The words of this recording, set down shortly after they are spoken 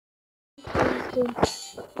game.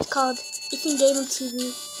 It's called Ethan Game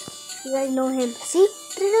TV. You guys know him. See?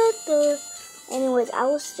 Anyways, I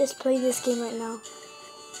will just play this game right now.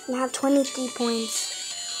 And I have 23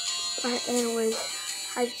 points. Alright, anyways.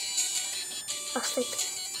 I'll stick.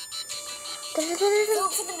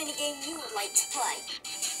 Vote for the minigame you would like to play.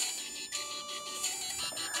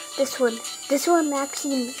 This one. This one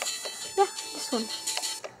actually. Yeah, this one.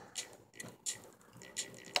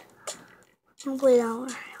 I'll play that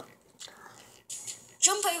one.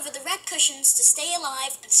 Jump over the red cushions to stay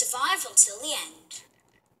alive and survive until the end.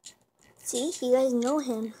 See, you guys know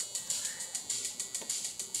him.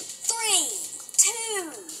 3,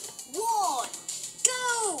 2, 1,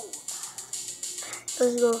 go!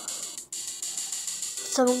 Let's go.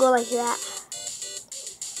 Someone go like that.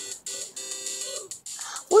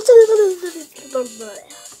 What's it? Oh,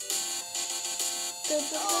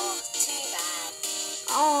 too bad.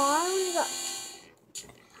 Oh, I only got.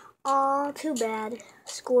 Oh, too bad.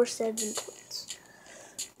 Score 7 points.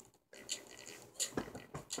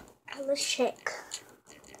 Let's check.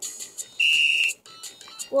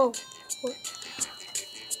 Whoa. What?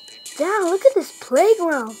 Damn, look at this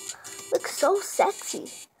playground. Looks so sexy.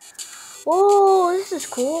 Whoa, this is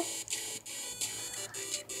cool.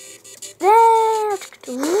 Damn.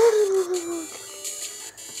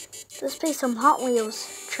 Let's play some Hot Wheels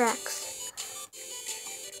tracks.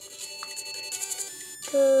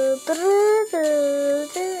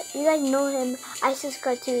 You guys know him. I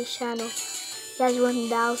subscribe to his channel. He has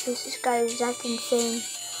 1,000 subscribers. That's insane.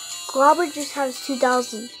 Robert just has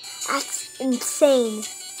 2,000. That's insane.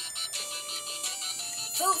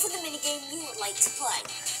 Vote for the minigame you would like to play.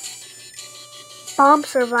 Bomb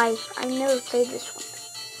Survive. I never played this one.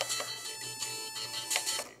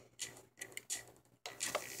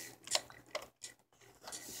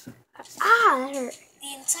 Ah, that hurt.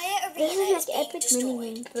 The entire This arena is is like being epic destroyed.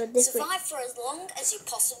 minigame, but different. Survive for as long as you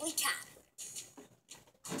possibly can.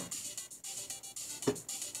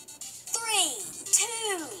 3,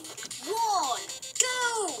 2, 1, go!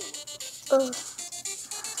 Oh.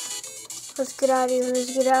 Let's get out of here.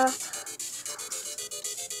 Let's get out.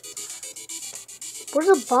 Where's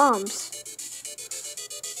the bombs?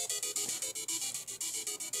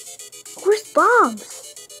 Where's bombs?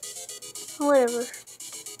 Whatever.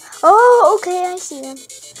 Oh, okay, I see them.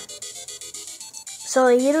 So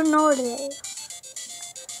you don't know where they are.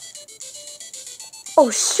 Oh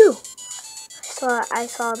shoot! I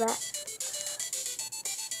saw that.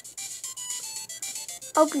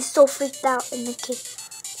 I'll be so freaked out in the kid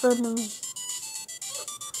front of me.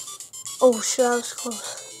 Oh shit, that was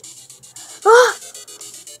close. Ah!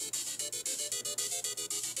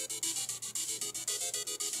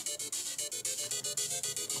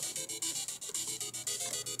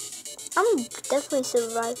 I'm definitely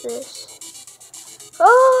survive this.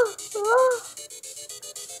 Oh! Oh!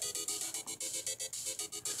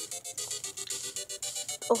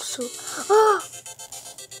 Oh, so. Ah!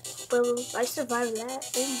 Well, I survived that.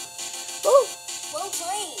 Oh! Well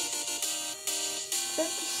played.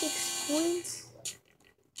 56 points.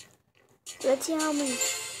 Let's see how many.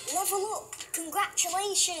 Level up.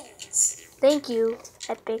 Congratulations. Thank you,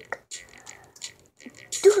 Epic.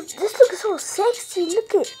 Dude, this looks so sexy.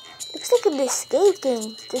 Look at. Looks like an escape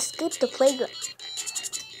game. To escape the playground.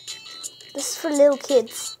 This is for little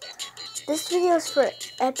kids. This video is for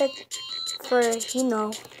Epic. For, you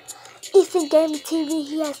know, Ethan Game TV.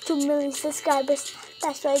 He has 2 million subscribers.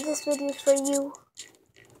 That's why this video is for you.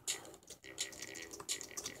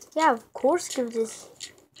 Yeah, of course, give this.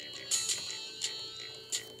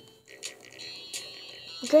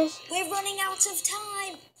 Guys, We're running out of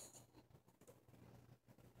time.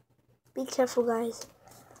 be careful, guys,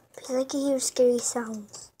 because I can hear scary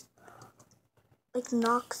sounds, like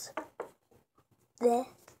knocks. There.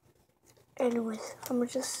 Anyways, I'm gonna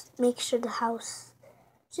just make sure the house.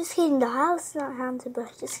 Just kidding, the house is not haunted,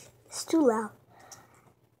 but it's too loud.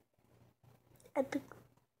 Epic.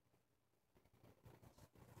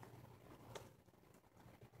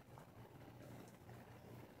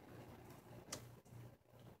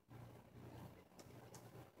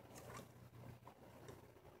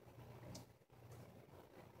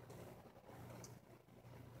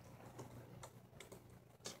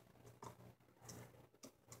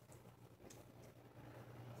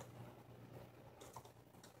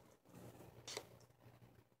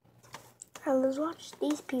 Alright, let's watch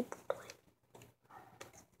these people play.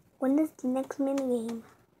 When is the next minigame?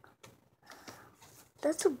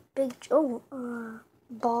 That's a big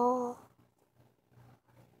ball.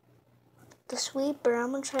 The sweeper.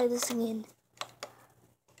 I'm gonna try this again.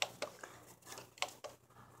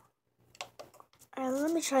 Alright,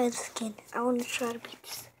 let me try this again. I want to try to beat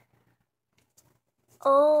this.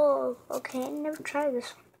 Oh, okay. I never tried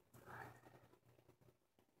this one.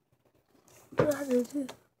 What do I have to do?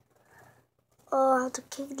 Oh, I have to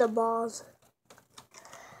kick the balls.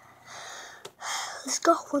 Let's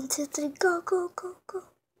go. 1, 2, 3, go, go, go, go.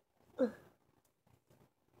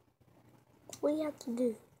 What do you have to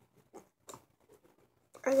do?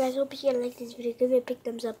 Alright guys, hope you guys like this video. Give it a big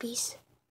thumbs up. Peace.